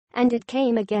and it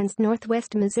came against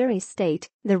Northwest Missouri State,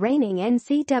 the reigning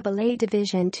NCAA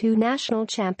Division II national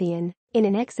champion, in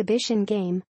an exhibition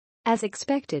game. As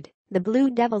expected, the Blue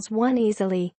Devils won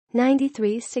easily,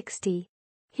 93-60.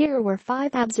 Here were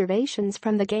 5 observations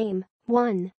from the game.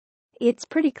 1. It's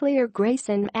pretty clear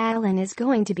Grayson Allen is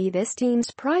going to be this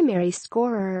team's primary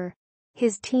scorer.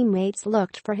 His teammates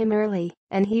looked for him early,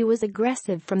 and he was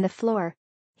aggressive from the floor.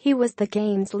 He was the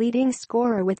game's leading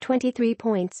scorer with 23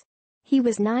 points. He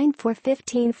was 9 for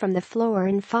 15 from the floor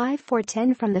and 5 for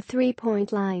 10 from the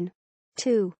three-point line.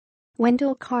 2.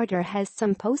 Wendell Carter has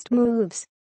some post moves.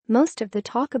 Most of the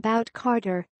talk about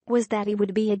Carter was that he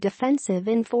would be a defensive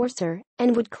enforcer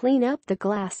and would clean up the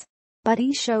glass. But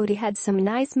he showed he had some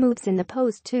nice moves in the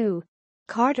post too.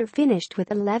 Carter finished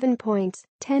with 11 points,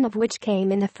 10 of which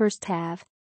came in the first half.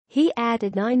 He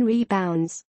added 9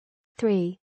 rebounds.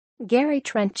 3. Gary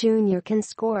Trent Jr. can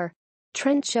score.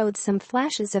 Trent showed some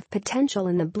flashes of potential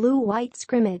in the blue-white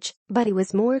scrimmage, but he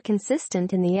was more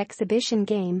consistent in the exhibition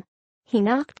game. He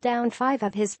knocked down 5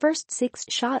 of his first 6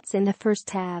 shots in the first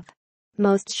half.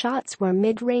 Most shots were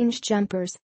mid-range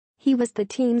jumpers. He was the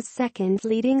team's second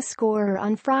leading scorer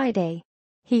on Friday.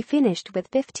 He finished with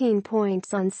 15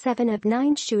 points on 7 of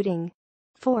 9 shooting.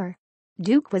 4.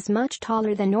 Duke was much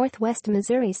taller than Northwest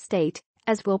Missouri State,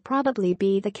 as will probably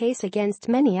be the case against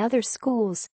many other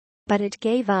schools. But it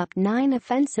gave up 9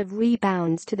 offensive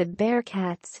rebounds to the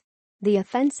Bearcats. The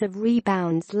offensive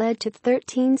rebounds led to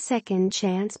 13 second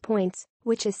chance points,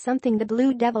 which is something the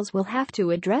Blue Devils will have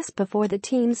to address before the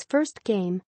team's first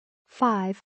game.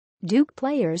 5. Duke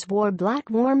players wore black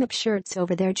warm-up shirts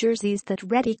over their jerseys that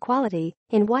read equality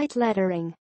in white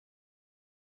lettering.